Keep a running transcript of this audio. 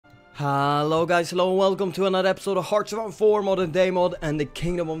Hello guys, hello and welcome to another episode of HoI4 Modern Day Mod and the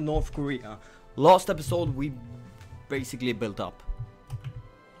Kingdom of North Korea. Last episode we basically built up.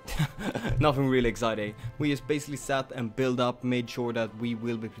 Nothing really exciting. We just basically sat and built up, made sure that we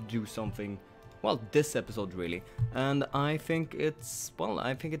will be able to do something. Well, this episode really. And I think it's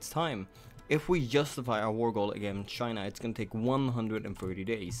time. If we justify our war goal against China, it's gonna take 130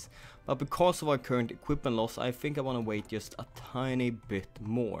 days. But because of our current equipment loss, I think I wanna wait just a tiny bit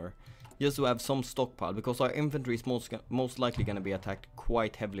more. Just to have some stockpile, because our infantry is most likely gonna be attacked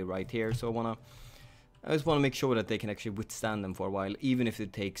quite heavily right here. So I just wanna make sure that they can actually withstand them for a while, even if they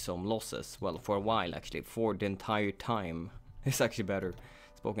take some losses. Well, for a while actually, for the entire time. It's actually better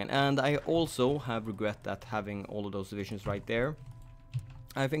spoken. And I also have regret that having all of those divisions right there.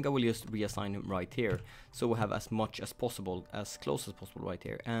 I think I will just reassign him right here, so we have as much as possible, as close as possible right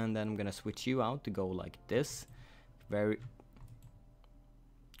here. And then I'm gonna switch you out to go like this.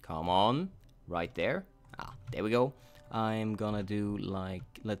 Come on, right there. There we go. I'm gonna do like,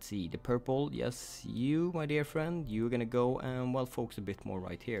 let's see, the purple. Yes, you, my dear friend, you're gonna go and, well, focus a bit more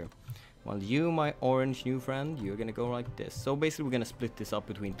right here. While you, my orange new friend, you're gonna go like this. So basically we're gonna split this up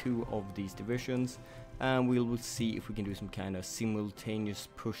between two of these divisions, and we'll see if we can do some kind of simultaneous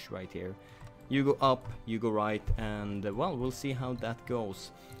push right here. You go up, you go right, and well, we'll see how that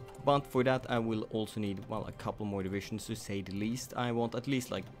goes. But for that I will also need, well, a couple more divisions, to say the least. I want at least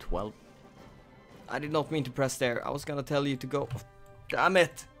like 12. I did not mean to press there. I was gonna tell you to go. Damn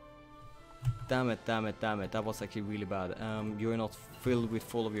it! Damn it. That was actually really bad. You're not filled with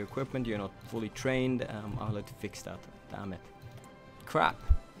full of your equipment. You're not fully trained. I'll let you fix that. Damn it. Crap.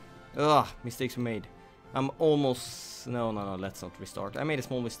 Ugh, mistakes were made. I'm almost... No, let's not restart. I made a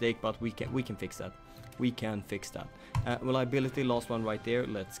small mistake, but we can fix that. We can fix that. Reliability, last one right there.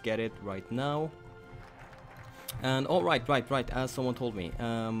 Let's get it right now. And right. As someone told me,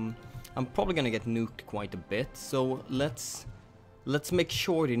 I'm probably gonna get nuked quite a bit. So let's make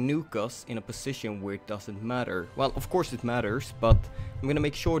sure they nuke us in a position where it doesn't matter. Well, of course it matters, but I'm gonna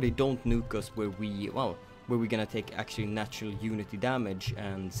make sure they don't nuke us where we're gonna take actually natural unity damage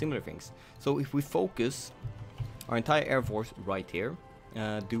and similar things. So if we focus our entire air force right here,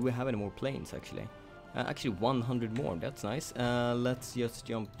 do we have any more planes actually? Actually 100 more, that's nice. Let's just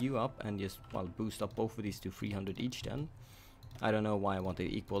jump you up and just, well, boost up both of these to 300 each then. I don't know why I wanted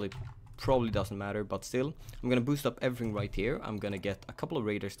it equal, it probably doesn't matter, but still. I'm gonna boost up everything right here. I'm gonna get a couple of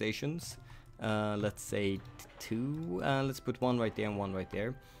radar stations. Let's say 2, let's put one right there and one right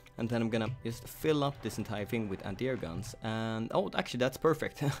there. And then I'm gonna just fill up this entire thing with anti-air guns. And oh, actually that's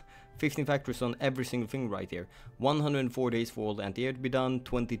perfect. 15 factories on every single thing right here. 104 days for all the anti-air to be done,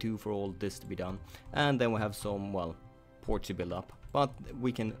 22 for all this to be done. And then we have some, well, ports to build up. But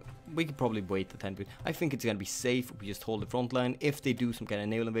we can probably wait a 10 bit. I think it's gonna be safe if we just hold the front line. If they do some kind of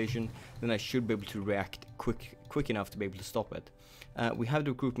naval invasion, then I should be able to react quick enough to be able to stop it. We have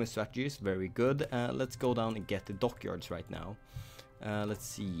the recruitment strategies, very good. Let's go down and get the dockyards right now. Let's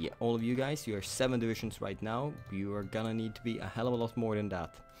see, all of you guys, you are 7 divisions right now. You are gonna need to be a hell of a lot more than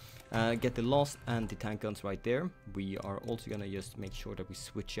that. Get the last anti-tank guns right there. We are also gonna just make sure that we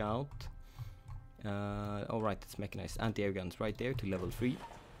switch out. Alright, it's mechanized anti-air guns right there to level 3.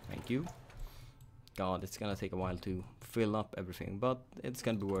 Thank you. God, it's gonna take a while to fill up everything, but it's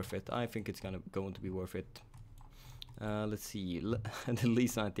gonna be worth it. I think it's going to be worth it. Let's see, the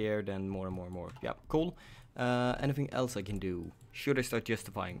least anti-air, then more and more. Yeah, cool. Anything else I can do? Should I start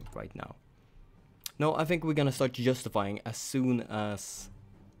justifying right now? No, I think we're gonna start justifying as soon as...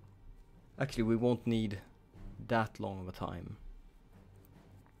 Actually, we won't need that long of a time.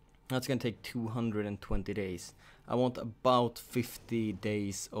 That's gonna take 220 days. I want about 50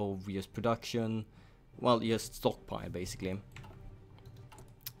 days of just production. Well, just stockpile basically.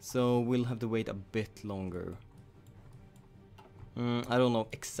 So we'll have to wait a bit longer. I don't know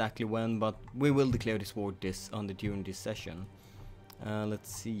exactly when, but we will declare this war during this session.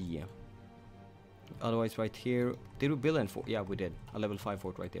 Let's see. Otherwise, right here, did we build a fort? Yeah, we did. A level 5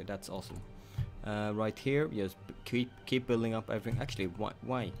 fort right there. That's awesome. Right here, just keep building up everything. Actually,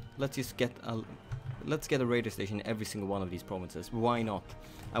 why? Let's just get a radar station in every single one of these provinces. Why not?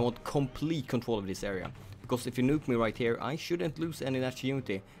 I want complete control of this area. Because if you nuke me right here, I shouldn't lose any national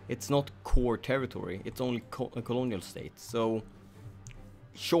unity. It's not core territory. It's only a colonial state. So...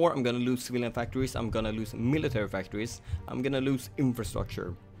 Sure, I'm gonna lose civilian factories, I'm gonna lose military factories, I'm gonna lose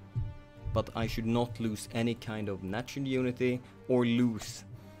infrastructure. But I should not lose any kind of national unity, or lose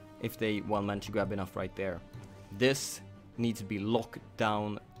if they, well, manage to grab enough right there. This needs to be locked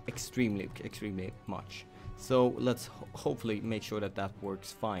down extremely much. So let's hopefully make sure that that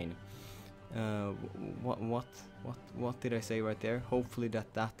works fine. What did I say right there? Hopefully that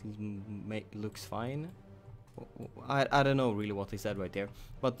looks fine. I don't know really what he said right there,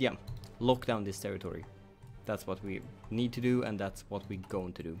 but yeah, lock down this territory. That's what we need to do, and that's what we're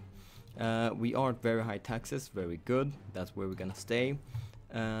going to do. We are at very high taxes, very good. That's where we're gonna stay.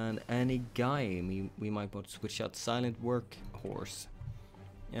 And any guy, we might want to switch out silent workhorse.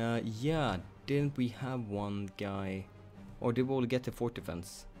 Yeah, didn't we have one guy, or did we all get the fort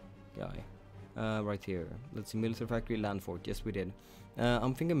defense guy? Right here. Let's see, military factory, land fort. Yes, we did.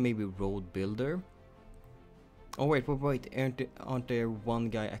 I'm thinking maybe road builder. Oh wait, aren't there one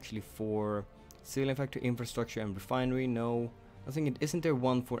guy actually for civilian factory, infrastructure, and refinery? No, I think isn't there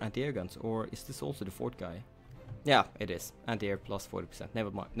one for anti-air guns, or is this also the fort guy? Yeah, it is anti-air plus 40%.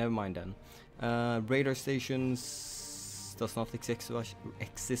 Never mind then. Radar stations does not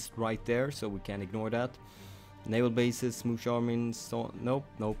exist right there, so we can ignore that. Naval bases, smooth armings. So nope.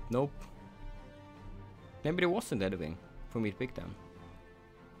 Maybe there wasn't anything for me to pick them.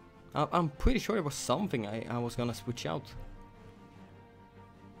 I'm pretty sure there was something I was gonna switch out.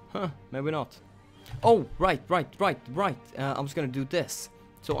 Huh, maybe not. Oh, right. I was gonna do this.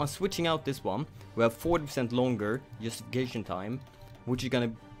 So I'm switching out this one. We have 40% longer justification time, which is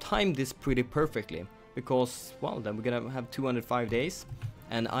gonna time this pretty perfectly. Because, well, then we're gonna have 205 days,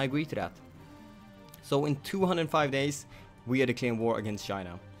 and I agree to that. So in 205 days, we are declaring war against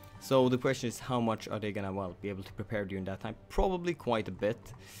China. So the question is, how much are they gonna, well, be able to prepare during that time? Probably quite a bit.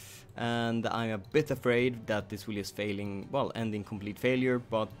 And I'm a bit afraid that this will just end in complete failure,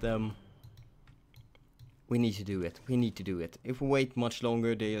 but we need to do it. If we wait much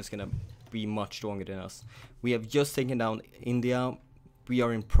longer, they're just gonna be much stronger than us. We have just taken down India. We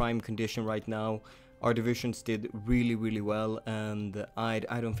are in prime condition right now. Our divisions did really well, and I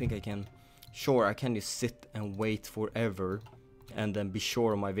don't think I can. Sure, I can just sit and wait forever and then be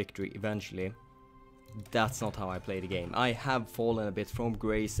sure of my victory eventually. That's not how I play the game. I have fallen a bit from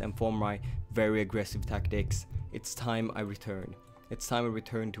grace and from my very aggressive tactics. It's time I return. It's time I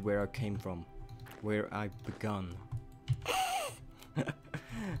return to where I came from, where I begun.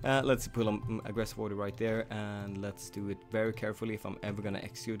 Let's pull an aggressive order right there, and let's do it very carefully if I'm ever gonna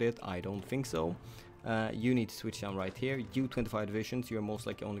execute it. I don't think so. You need to switch down right here. You 25 divisions, you're most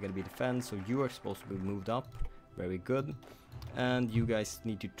likely only gonna be defense, so you are supposed to be moved up. Very good. And you guys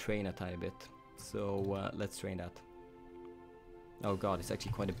need to train a tiny bit. So let's train that. Oh god, it's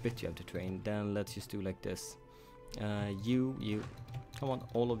actually quite a bit you have to train. Then let's just do like this. You, come on,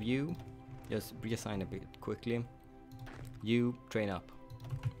 all of you, just reassign a bit quickly. You train up.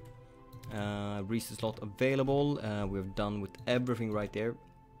 Resource slot available. We're done with everything right there.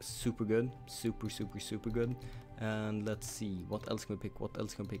 Super good, super good. And let's see, what else can we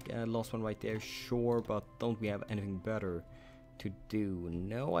pick? Last one right there, sure, but don't we have anything better to do?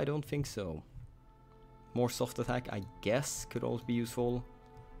 No, I don't think so. More soft attack, I guess, could also be useful.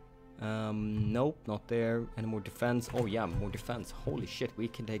 Nope, not there. Any more defense? Oh yeah, more defense. Holy shit, we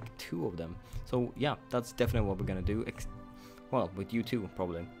can take 2 of them. So yeah, that's definitely what we're gonna do. Well, with you too,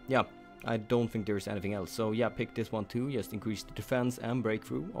 probably. Yeah, I don't think there's anything else. So yeah, pick this one too. Just increase the defense and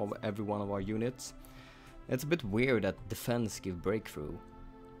breakthrough of every one of our units. It's a bit weird that defense give breakthrough.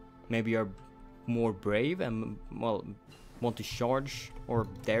 Maybe you're more brave and, well, want to charge or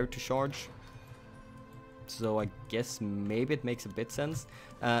dare to charge. So I guess maybe it makes a bit sense.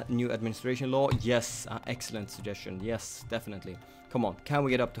 New administration law, yes, excellent suggestion. Yes, definitely. Come on, can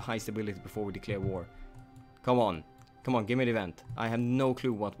we get up to high stability before we declare war? Come on, give me the event. I have no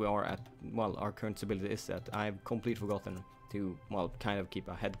clue what we are at, well, our current stability is at. I've completely forgotten to, well, kind of keep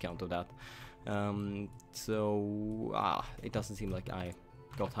a head count of that. It doesn't seem like I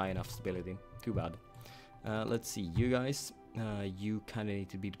got high enough stability. Too bad. Let's see, you guys. You kind of need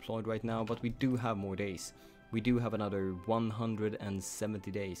to be deployed right now, but we do have more days. We do have another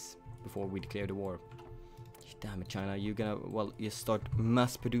 170 days before we declare the war. Damn it, China, you're gonna, well, you start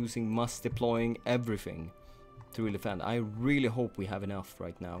mass producing, mass deploying everything to really defend. I really hope we have enough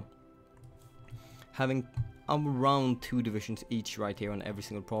right now. Having around 2 divisions each right here on every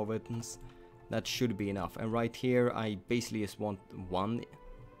single province, that should be enough. And right here, I basically just want 1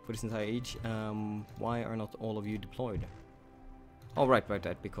 for this entire age. Why are not all of you deployed? Oh, right,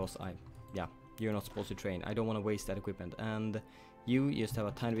 because you're not supposed to train. I don't want to waste that equipment. And you just have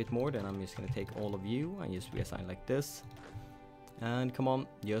a tiny bit more, then I'm just going to take all of you and just reassign like this. And come on,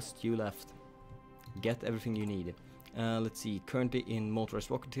 just you left. Get everything you need. Let's see, currently in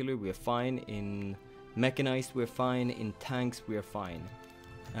motorized rocket artillery, we are fine. In mechanized, we're fine. In tanks, we are fine.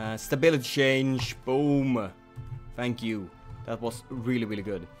 Stability change, boom. Thank you. That was really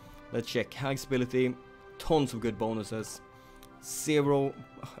good. Let's check high stability, tons of good bonuses. 0.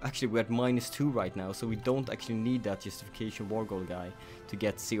 Actually, we're at -2 right now, so we don't actually need that justification war goal guy to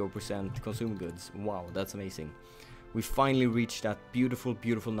get 0% consumer goods. Wow, that's amazing. We finally reached that beautiful,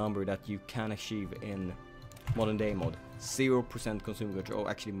 beautiful number that you can achieve in modern day mode. 0% consumer goods. Oh,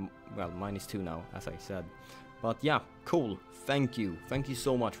 actually, well, -2 now, as I said. But yeah, cool. Thank you. Thank you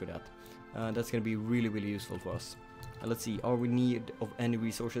so much for that. That's gonna be really, really useful for us. Let's see, are we in need of any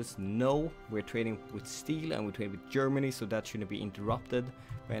resources? No, we're trading with steel and we're trading with Germany, so that shouldn't be interrupted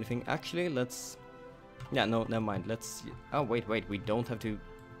by anything. Actually, let's... Yeah, no, never mind. Let's... Oh, wait, we don't have to...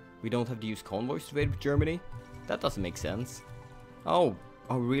 We don't have to use convoys to trade with Germany? That doesn't make sense. Oh,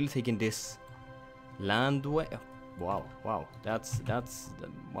 are we really taking this land way? Wow, that's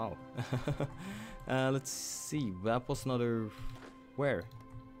wow. Let's see, that was another... Where?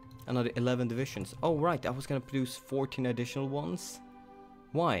 Another 11 divisions. Oh right, I was gonna produce 14 additional ones.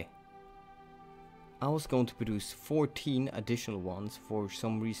 Why? I was going to produce 14 additional ones for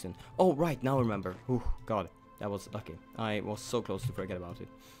some reason. Oh right, now I remember. Oh god, that was lucky. I was so close to forget about it.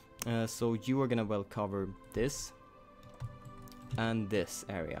 So you are gonna well cover this and this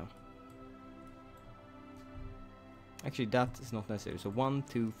area. Actually, that is not necessary. So 1,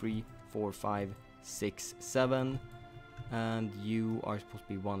 2, 3, 4, 5, 6, 7. And you are supposed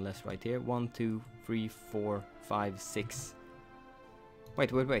to be one less right here. 1, 2, 3, 4, 5, 6.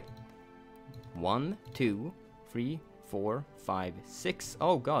 Wait. 1, 2, 3, 4, 5, 6.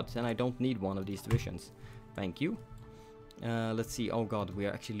 Oh god, then I don't need one of these divisions. Thank you. Let's see. Oh god, we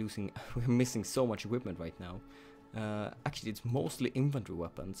are actually losing. We're missing so much equipment right now. Actually, it's mostly infantry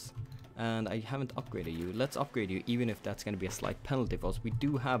weapons. And I haven't upgraded you. Let's upgrade you, even if that's going to be a slight penalty for us. We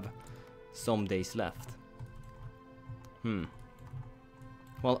do have some days left.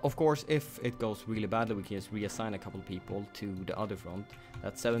 Well, of course, if it goes really badly, we can just reassign a couple of people to the other front.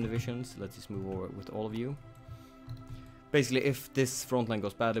 That's 7 divisions. Let's just move over with all of you. Basically, if this front line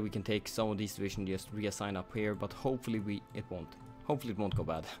goes badly, we can take some of these divisions, just reassign up here. But hopefully it won't. Hopefully it won't go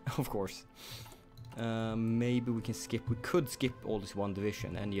bad, of course. Maybe we can skip. We could skip all this one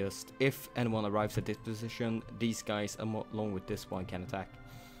division and just, if anyone arrives at this position, these guys along with this one can attack.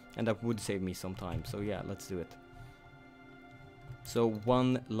 And that would save me some time. So yeah, let's do it. So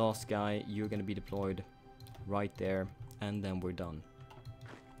one last guy, you're gonna be deployed right there, and then we're done.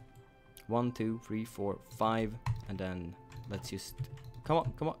 1, 2, 3, 4, 5, and then let's just come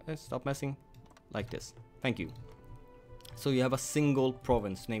on, stop messing like this. Thank you. So you have a single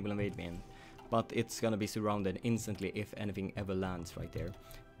province naval invade me in, but it's gonna be surrounded instantly if anything ever lands right there.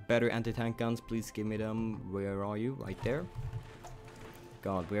 Better anti-tank guns, please give me them. Where are you? Right there.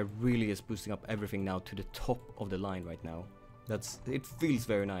 God, we're really just boosting up everything now to the top of the line right now. It feels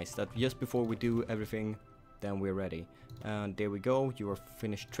very nice that just before we do everything, then we're ready. And there we go, you are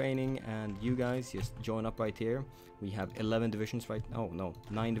finished training, and you guys just join up right here. We have 11 divisions right now. Oh no,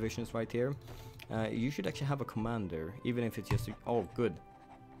 9 divisions right here. You should actually have a commander, even if it's just oh good.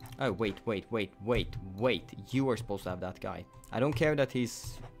 Oh wait, you are supposed to have that guy. I don't care that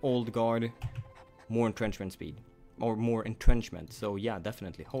he's old guard, more entrenchment speed, or more entrenchment. So yeah,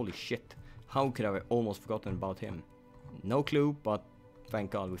 definitely. Holy shit, how could I have almost forgotten about him? No clue, but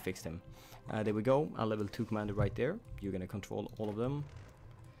thank god we fixed him. There we go, a level 2 commander right there. You're gonna control all of them.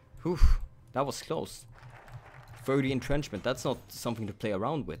 Whew, that was close. 30 entrenchment, that's not something to play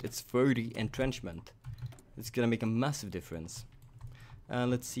around with. It's 30 entrenchment. It's gonna make a massive difference.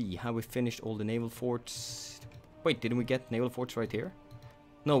 Let's see, have we finished all the naval forts? Wait, didn't we get naval forts right here?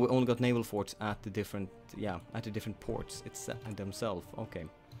 No, we only got naval forts at the different, at the different ports themselves. Okay.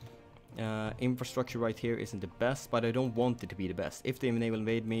 Infrastructure right here isn't the best, but I don't want it to be the best. If they naval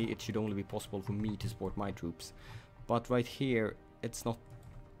invade me, it should only be possible for me to support my troops. But right here, it's not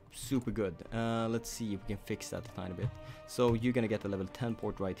super good. Let's see if we can fix that a tiny bit. So you're gonna get a level 10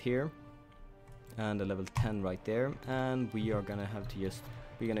 port right here, and a level 10 right there, and we are gonna have to just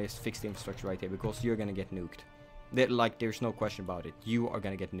fix the infrastructure right here, because you're gonna get nuked. There's no question about it. You are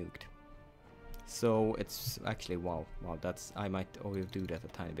gonna get nuked. So it's actually wow, that's, I might overdo that a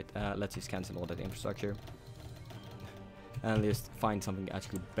tiny bit. Let's just cancel all that infrastructure and just find something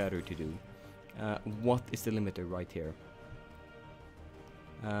actually better to do. What is the limiter right here?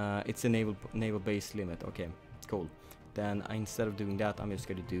 It's a naval base limit. Okay, cool. Then instead of doing that, I'm just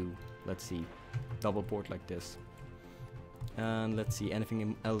gonna do, let's see, double port like this. And let's see,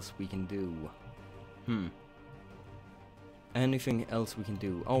 anything else we can do? Anything else we can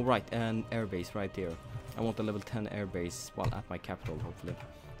do? Oh right, an airbase right there. I want a level 10 airbase, well, at my capital, hopefully.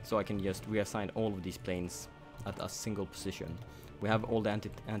 So I can just reassign all of these planes at a single position. We have all the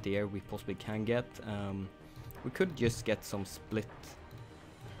anti-air we possibly can get. We could just get some split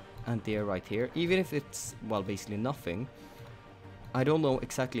anti-air right here. Even if it's, well, basically nothing. I don't know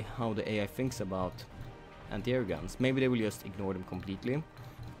exactly how the AI thinks about anti-air guns. Maybe they will just ignore them completely.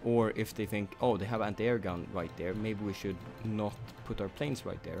 Or if they think, oh, they have anti-air gun right there, maybe we should not put our planes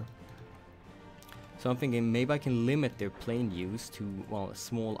right there. So I'm thinking maybe I can limit their plane use to, well,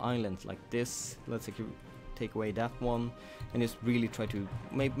 small islands like this. Let's take away that one and just really try to,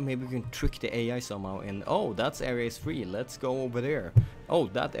 maybe we can trick the AI somehow and, oh, that area is free, let's go over there. Oh,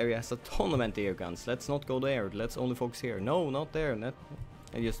 that area has a ton of anti-air guns, let's not go there, let's only focus here. No, not there. And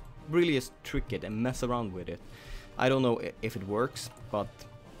just really just trick it and mess around with it. I don't know if it works, but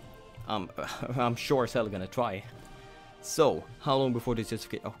I'm sure as hell gonna try. So, how long before this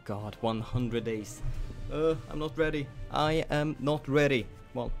certificate? Oh god, 100 days. I'm not ready. I am not ready.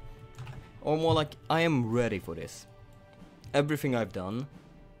 Well, or more like, I am ready for this. Everything I've done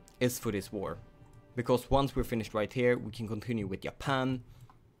is for this war. Because once we're finished right here, we can continue with Japan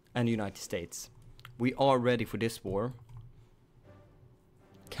and the United States. We are ready for this war.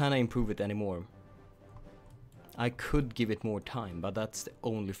 Can I improve it anymore? I could give it more time, but that's the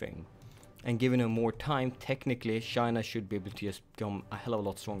only thing. And given them more time, technically China should be able to just become a hell of a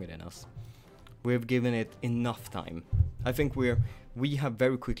lot stronger than us. We've given it enough time. I think we have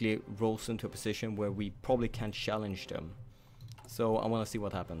very quickly rose into a position where we probably can challenge them. So I want to see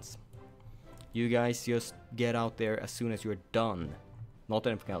what happens. You guys just get out there as soon as you're done. Not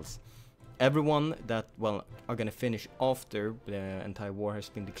anything else. Everyone that, well, are gonna finish after the entire war has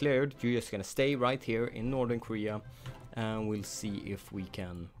been declared, you're just gonna stay right here in Northern Korea. And we'll see if we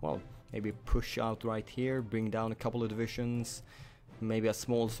can, well, maybe push out right here, bring down a couple of divisions, maybe a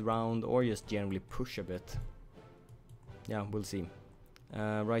small surround, or just generally push a bit. Yeah, we'll see.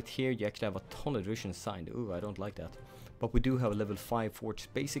 Right here you actually have a ton of divisions signed. Ooh, I don't like that. But we do have a level 5 forts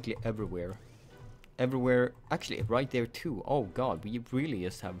basically everywhere. Everywhere, actually right there too. Oh god, we really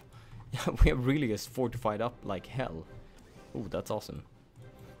just have, we have really just fortified up like hell. Ooh, that's awesome.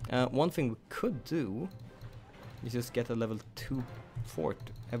 One thing we could do is just get a level 2 fort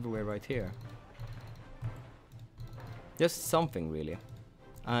everywhere right here. Just something really.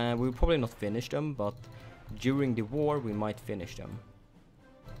 We'll probably not finish them, but during the war we might finish them.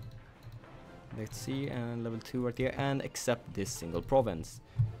 Let's see, and level 2 right here, and accept this single province.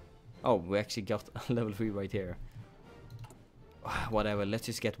 Oh, we actually got level 3 right here. Whatever, let's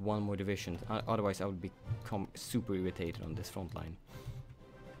just get one more division. Otherwise I would become super irritated on this front line.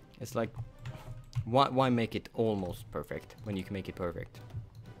 It's like, why make it almost perfect when you can make it perfect?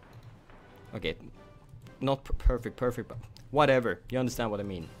 Okay, not perfect, but whatever, you understand what I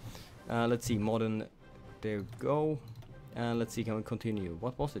mean. Let's see, modern, there we go. And let's see, can we continue?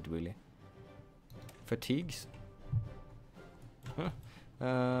 What was it really? Fatigues? Huh?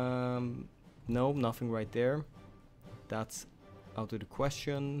 No, nothing right there. That's out of the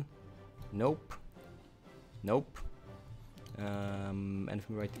question. Nope. Nope.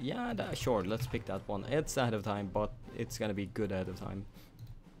 Anything right? Yeah, sure, let's pick that one. It's ahead of time, but it's gonna be good ahead of time.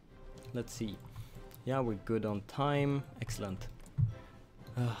 Let's see. Yeah, we're good on time. Excellent.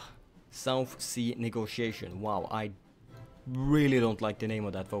 South Sea negotiation. Wow, I really don't like the name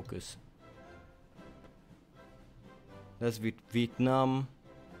of that focus. That's Vietnam.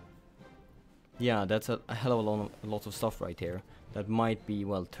 Yeah, that's a hell of a lot of stuff right here that might be,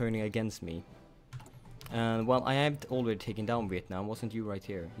 well, turning against me. And, well, I have already taken down Vietnam, wasn't you right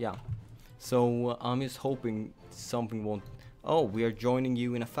here? Yeah. So, I'm just hoping something won't... Oh, we are joining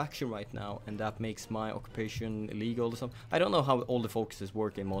you in a faction right now, and that makes my occupation illegal or something. I don't know how all the focuses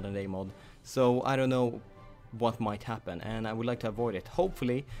work in modern day mod, so I don't know what might happen, and I would like to avoid it.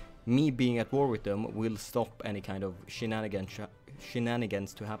 Hopefully, me being at war with them will stop any kind of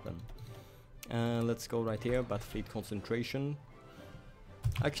shenanigans to happen. Let's go right here, Battlefleet concentration.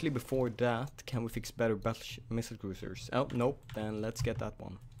 Actually, before that, can we fix better missile cruisers? Oh, nope, then let's get that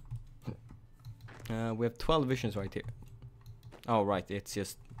one. We have 12 visions right here. Oh, right, it's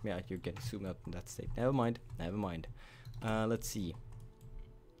just, yeah, you're getting zoomed out in that state. Never mind, never mind. Let's see.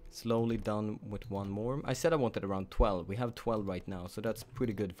 Slowly done with one more. I said I wanted around 12. We have 12 right now, so that's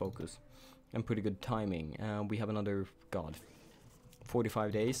pretty good focus. And pretty good timing. We have another, god,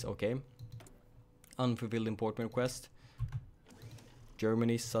 45 days, okay. Unfulfilled important request.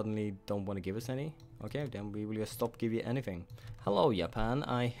 Germany suddenly don't want to give us any. Okay, then we will just stop give you anything. Hello, Japan.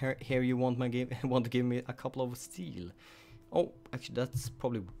 I hear you want want to give me a couple of steel. Oh, actually, that's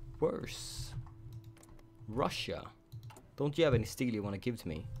probably worse. Russia. Don't you have any steel you want to give to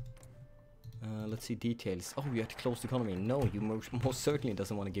me? Let's see details. Oh, you have to close the economy. No, you most certainly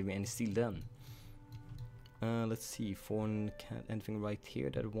doesn't want to give me any steel then. Let's see. Foreign, anything right here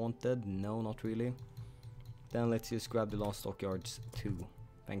that I wanted? No, not really. Then let's just grab the last stockyards too.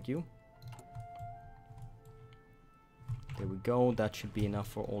 Thank you. There we go. That should be enough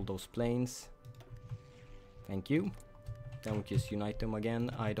for all those planes. Thank you. Then we just unite them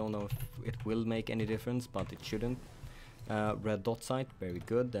again. I don't know if it will make any difference, but it shouldn't. Red dot site, very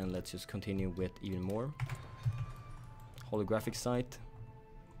good. Then let's just continue with even more. Holographic site.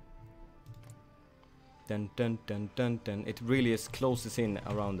 Dun dun dun dun dun. It really is closes in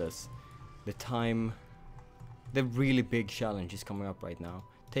around us. The time, the really big challenge is coming up right now.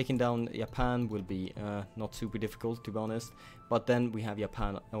 Taking down Japan will be not super difficult, to be honest. But then we have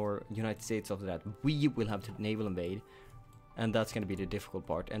Japan or United States after that. We will have to naval invade. And that's going to be the difficult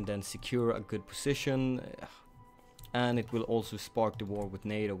part. And then secure a good position. And it will also spark the war with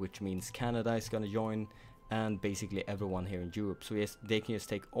NATO, which means Canada is going to join. And basically everyone here in Europe. So yes, they can just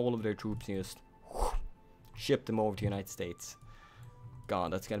take all of their troops and just ship them over to the United States.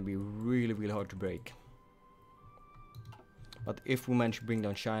 God, that's going to be really, really hard to break. But if we manage to bring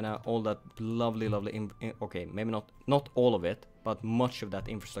down China, all that lovely, okay, maybe not all of it, but much of that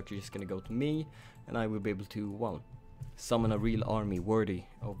infrastructure is going to go to me, and I will be able to, well, summon a real army worthy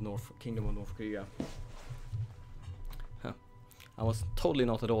of Kingdom of North Korea. Huh. I was totally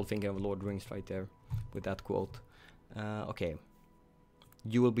not at all thinking of Lord of the Rings right there with that quote. Okay,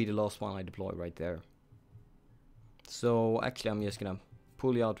 you will be the last one I deploy right there. So actually, I'm just gonna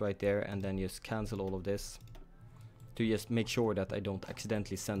pull you out right there and then just cancel all of this. To just make sure that I don't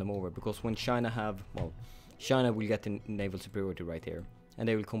accidentally send them over, because when China have, well, China will get the naval superiority right here, and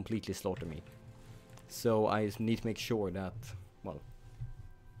they will completely slaughter me. So I just need to make sure that, well,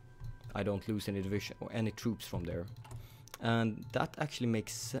 I don't lose any division or any troops from there. And that actually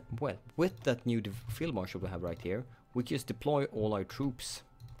makes, well, with that new field marshal we have right here, we just deploy all our troops,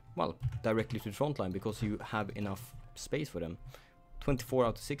 well, directly to the front line, because you have enough space for them. 24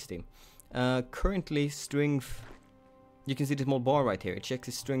 out of 60. Currently strength. You can see the small bar right here. It checks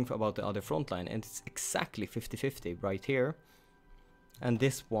the strength about the other front line, and it's exactly 50-50 right here. And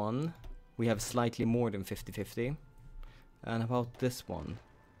this one, we have slightly more than 50-50. And about this one,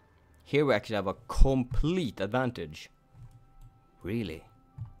 here we actually have a complete advantage. Really?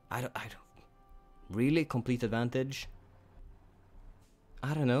 I don't really complete advantage?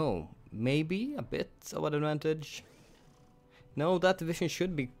 I don't know. Maybe a bit of an advantage. No, that division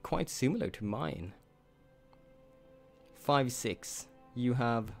should be quite similar to mine. 5-6. You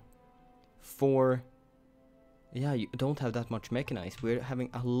have 4. Yeah, you don't have that much mechanized. We're having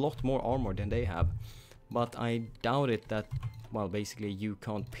a lot more armor than they have. But I doubt it that, well, basically you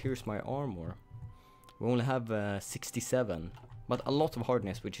can't pierce my armor. We only have 67. But a lot of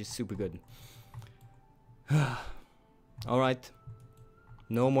hardness, which is super good. Alright.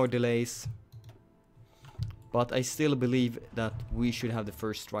 No more delays. But I still believe that we should have the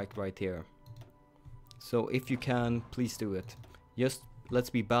first strike right here. So if you can, please do it. Just let's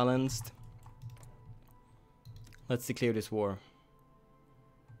be balanced. Let's declare this war.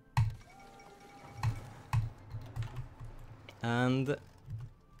 And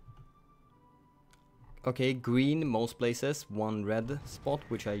okay, green most places, one red spot,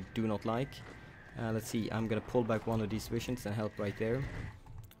 which I do not like. Let's see, I'm gonna pull back one of these divisions and help right there.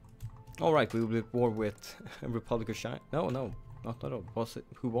 Alright, we will be at war with Republic of China. No, not at all.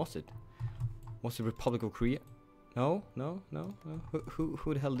 Who was it? Was it Republic of Korea? No.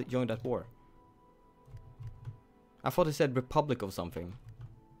 Who the hell joined that war? I thought it said Republic of something.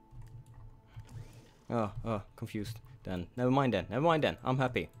 Oh, confused. Then never mind then. I'm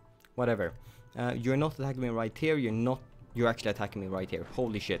happy. Whatever. You're not attacking me right here. You're actually attacking me right here.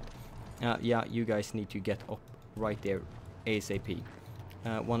 Holy shit. Yeah, you guys need to get up right there ASAP.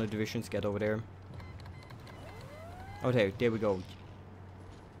 One of the divisions get over there. Oh, there we go.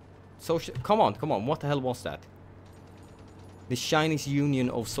 Come on, what the hell was that? The Chinese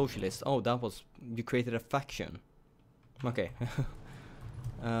Union of Socialists. Oh, that was, you created a faction. Okay.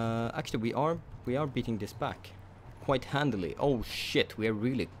 Actually, we are beating this back quite handily. Oh shit, we are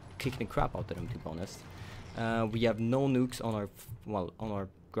really kicking the crap out of them, to be honest. We have no nukes on our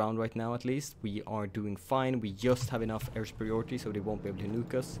ground right now, at least. We are doing fine. We just have enough air superiority, so they won't be able to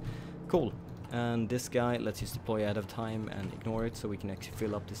nuke us. Cool. And this guy, let's just deploy ahead of time and ignore it, so we can actually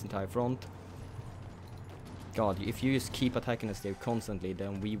fill up this entire front. God, if you just keep attacking us there constantly,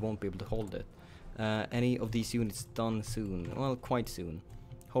 then we won't be able to hold it. Any of these units done soon? Well, quite soon.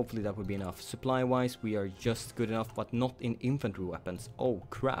 Hopefully that will be enough. Supply-wise, we are just good enough, but not in infantry weapons. Oh,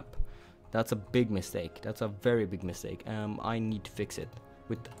 crap. That's a big mistake. That's a very big mistake. I need to fix it.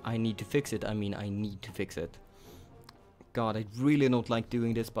 With I need to fix it, I mean I need to fix it. God, I really don't like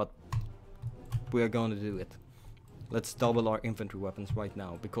doing this, but we are going to do it. Let's double our infantry weapons right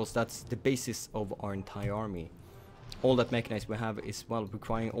now, because that's the basis of our entire army. All that mechanized we have is, well,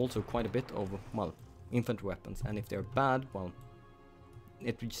 requiring also quite a bit of, well, infantry weapons, and if they're bad, well,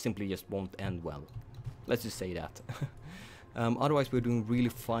 it simply just won't end well. Let's just say that. Otherwise, we're doing really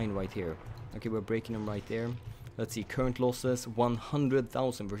fine right here. Okay, we're breaking them right there. Let's see, current losses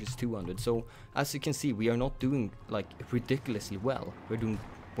 100,000 versus 200. So as you can see, we are not doing like ridiculously well. We're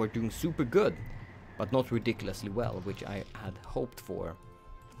doing super good, but not ridiculously well, which I had hoped for.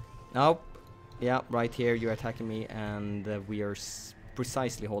 Now, yeah, right here you're attacking me, and we are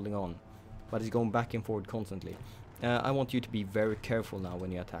precisely holding on, but it's going back and forward constantly. I want you to be very careful now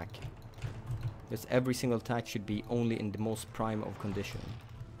when you attack. Because every single attack should be only in the most prime of condition.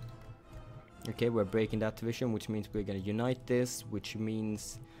 Okay, we're breaking that division, which means we're gonna unite this, which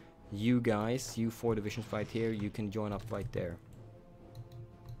means you guys, you 4 divisions right here, you can join up right there.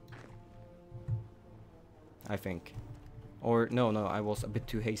 I think. Or, no, I was a bit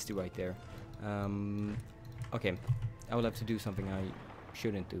too hasty right there. Okay, I will have to do something I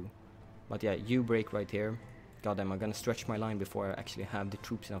shouldn't do. But yeah, you break right here. Goddamn, I'm gonna stretch my line before I actually have the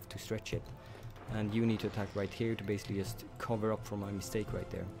troops enough to stretch it. And you need to attack right here to basically just cover up for my mistake right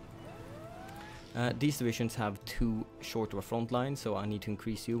there. These divisions have too short of a front line, so I need to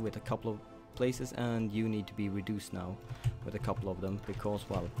increase you with a couple of places, and you need to be reduced now with a couple of them, because,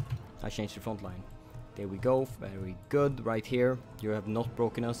 well, I changed the front line. There we go, very good. Right here, you have not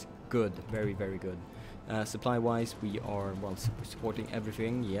broken us. Good, very, very good. Supply-wise, we are, well, supporting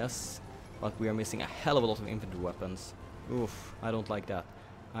everything, yes, but we are missing a hell of a lot of infantry weapons. Oof, I don't like that.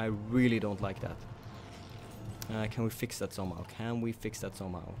 I really don't like that. Can we fix that somehow? Can we fix that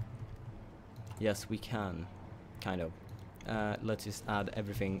somehow? Yes, we can, kind of. Let's just add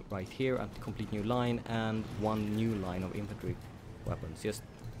everything right here, a complete new line, and 1 new line of infantry weapons. Just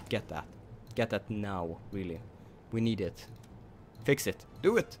get that. Get that now, really. We need it. Fix it.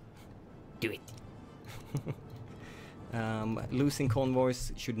 Do it! Do it! Losing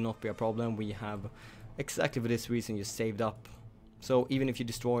convoys should not be a problem. We have, exactly for this reason, just saved up. So even if you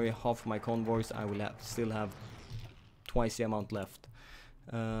destroy half of my convoys, I will still have twice the amount left.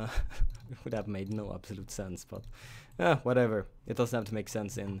 It would have made no absolute sense, but whatever. It doesn't have to make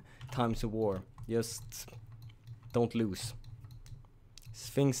sense in times of war. Just don't lose.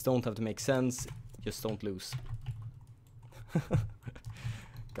 Things don't have to make sense, just don't lose.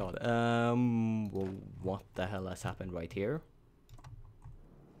 God, well, what the hell has happened right here?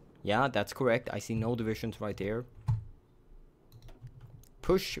 Yeah, that's correct. I see no divisions right here.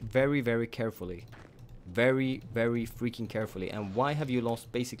 Push very, very carefully. Very, very freaking carefully. And why have you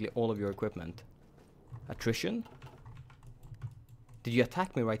lost basically all of your equipment? Attrition? Did you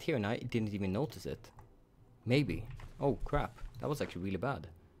attack me right here and I didn't even notice it? Maybe. Oh crap, that was actually really bad.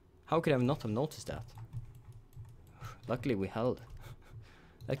 How could I not have noticed that? Luckily we held.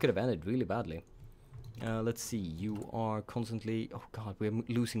 That could have ended really badly. Let's see, you are constantly... Oh god, we're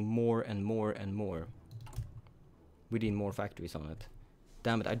losing more and more and more. We need more factories on it.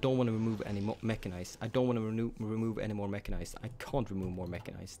 Damn it, I don't want to remove any more mechanized. I don't want to remove any more mechanized. I can't remove more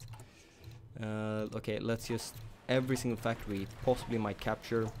mechanized. Okay, let's just... Every single factory possibly might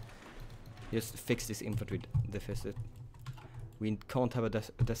capture. Just fix this infantry deficit. We can't have a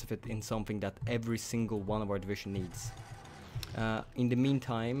deficit in something that every single one of our division needs. In the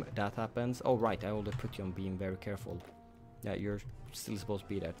meantime, that happens. Oh right, I already put you on being very careful. Yeah, you're still supposed to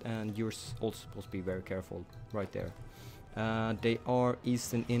be that. And you're also supposed to be very careful. Right there. They are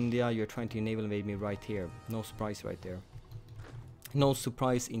Eastern India. You're trying to naval invade me right here. No surprise right there. No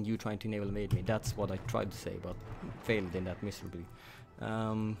surprise in you trying to naval invade me. That's what I tried to say, but failed in that miserably.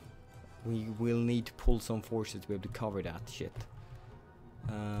 We will need to pull some forces to be able to cover that shit.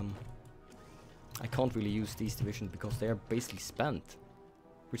 I can't really use these divisions because they are basically spent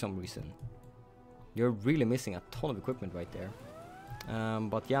for some reason. You're really missing a ton of equipment right there.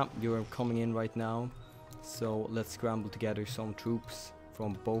 But yeah, you're coming in right now. So let's scramble together some troops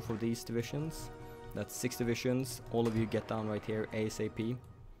from both of these divisions. That's 6 divisions. All of you get down right here ASAP.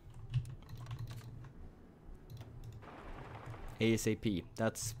 ASAP.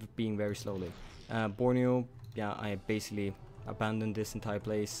 That's being very slowly. Borneo, yeah, I basically abandoned this entire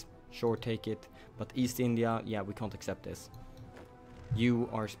place. Sure, take it. But East India, yeah, we can't accept this. You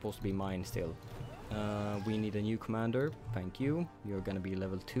are supposed to be mine still. We need a new commander. Thank you. You're gonna be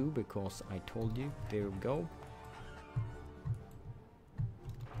level 2 because I told you. There we go.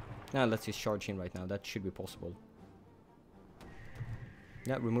 Now let's just charge in right now. That should be possible.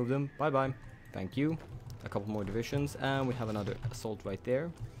 Yeah, remove them. Bye bye. Thank you. A couple more divisions, and we have another assault right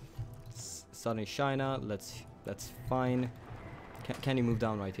there. Southern China. That's fine. Can you move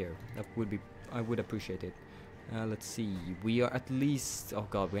down right here? That would be. I would appreciate it. Let's see. We are at least. Oh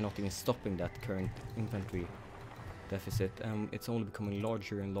god, we're not even stopping that current infantry deficit. It's only becoming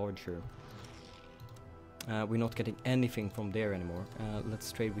larger and larger. We're not getting anything from there anymore.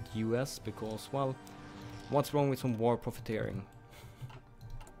 Let's trade with US because, well, what's wrong with some war profiteering?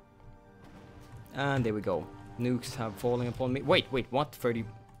 And there we go. Nukes have fallen upon me. Wait, what?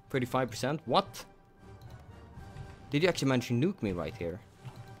 35%? What? Did you actually manage to nuke me right here?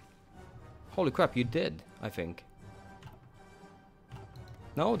 Holy crap, you did, I think.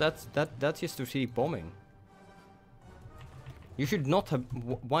 No, that's just strategic bombing. You should not have...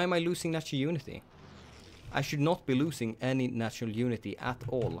 Why am I losing national unity? I should not be losing any national unity at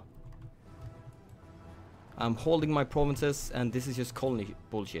all. I'm holding my provinces and this is just colony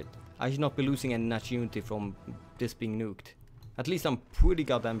bullshit. I should not be losing any national unity from this being nuked. At least I'm pretty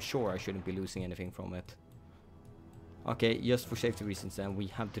goddamn sure I shouldn't be losing anything from it. Okay, just for safety reasons then, we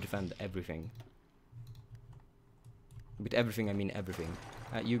have to defend everything. With everything I mean everything.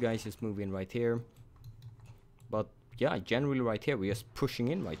 You guys just move in right here. But yeah, generally right here, we're just pushing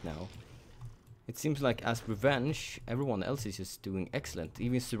in right now. It seems like as revenge, everyone else is just doing excellent.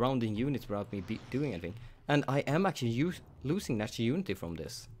 Even surrounding units without me doing anything. And I am actually losing national unity from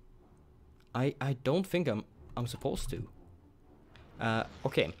this. I don't think I'm supposed to.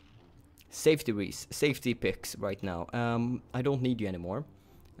 Okay. Safety picks right now. I don't need you anymore.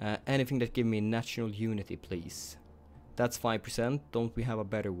 Anything that give me national unity, please. That's 5%. Don't we have a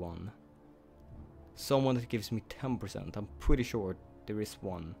better one? Someone that gives me 10%. I'm pretty sure there is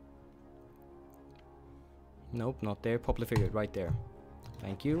one. Nope, not there. Popular figure right there.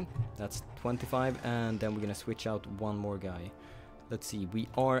 Thank you. That's 25, and then we're gonna switch out one more guy. Let's see. We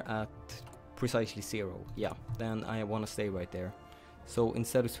are at precisely 0. Yeah, then I want to stay right there. So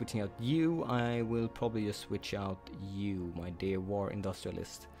instead of switching out you, I will probably just switch out you, my dear war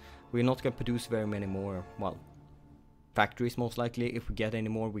industrialist. We're not going to produce very many more, well, factories most likely. If we get any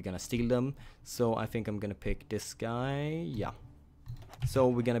more, we're going to steal them. So I think I'm going to pick this guy, yeah. So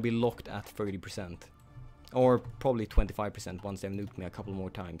we're going to be locked at 30%. Or probably 25% once they've nuked me a couple more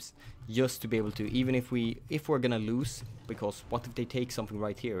times. Just to be able to, even if we're going to lose, because what if they take something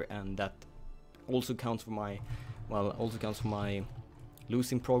right here, and that also counts for my, well, also counts for my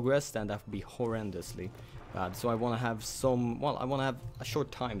losing progress, then that would be horrendously bad. So I want to have some, well, I want to have a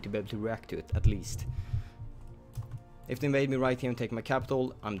short time to be able to react to it, at least. If they invade me right here and take my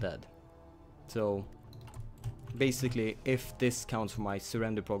capital, I'm dead. So basically, if this counts for my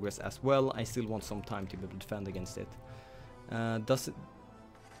surrender progress as well, I still want some time to be able to defend against it. Does it...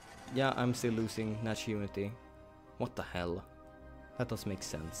 Yeah, I'm still losing national unity. What the hell? That doesn't make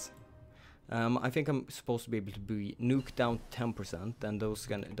sense. I think I'm supposed to be able to be nuked down 10%, and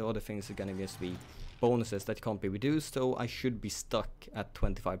the other things are gonna just be bonuses that can't be reduced, so I should be stuck at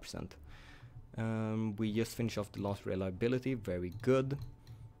 25%. We just finished off the last reliability, very good.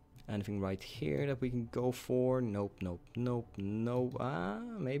 Anything right here that we can go for? Nope, nope, nope, no.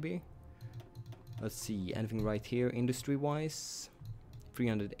 Maybe. Let's see, anything right here industry-wise?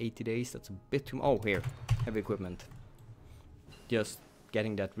 380 days, that's a bit too... Oh, here, heavy equipment. Just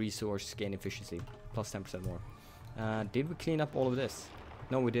getting that resource gain efficiency, plus 10% more. Did we clean up all of this?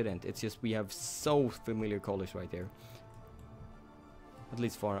 No, we didn't. It's just we have so familiar colors right there. At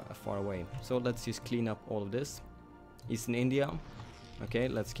least far away. So let's just clean up all of this. Eastern India. Okay,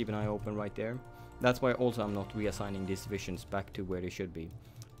 let's keep an eye open right there. That's why also I'm not reassigning these divisions back to where they should be.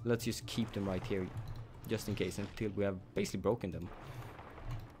 Let's just keep them right here, just in case, until we have basically broken them.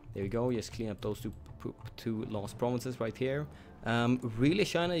 There we go, just clean up those two lost provinces right here. Really,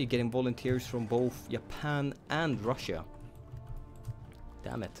 China, you're getting volunteers from both Japan and Russia.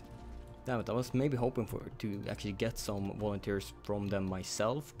 Damn it. Damn it, I was maybe hoping to actually get some volunteers from them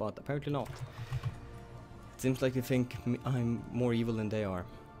myself, but apparently not. It seems like they think I'm more evil than they are.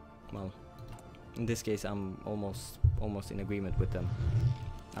 Well, in this case I'm almost in agreement with them.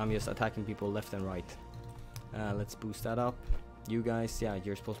 I'm just attacking people left and right. Let's boost that up. You guys, yeah,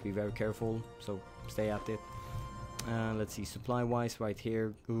 you're supposed to be very careful, so stay at it. Let's see, supply wise right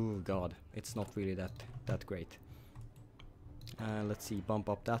here. Oh god, it's not really that great. Let's see, bump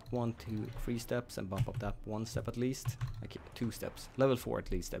up that one to 3 steps and bump up that 1 step at least. Okay, 2 steps. Level 4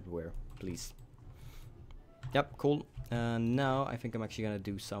 at least everywhere, please. Yep, cool. Now I think I'm actually gonna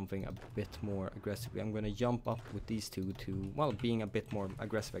do something a bit more aggressively. I'm gonna jump up with these two to, well, being a bit more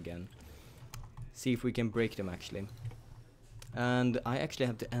aggressive again. See if we can break them actually. And I actually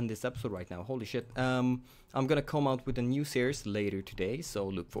have to end this episode right now. Holy shit. I'm gonna come out with a new series later today, so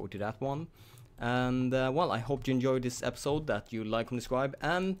look forward to that one. And well, I hope you enjoyed this episode, that you like and subscribe,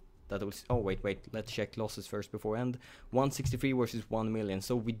 and that was... Oh wait, let's check losses first before end. 163 versus 1 million,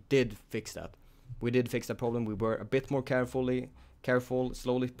 so we did fix that. We did fix that problem. We were a bit more careful,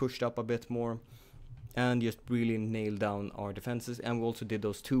 slowly pushed up a bit more, and just really nailed down our defenses. And we also did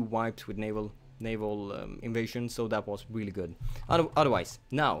those 2 wipes with naval naval invasion, so that was really good. Otherwise,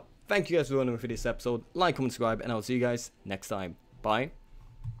 now, thank you guys for joining me for this episode. Like, comment, subscribe, and I'll see you guys next time. Bye,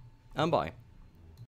 and bye.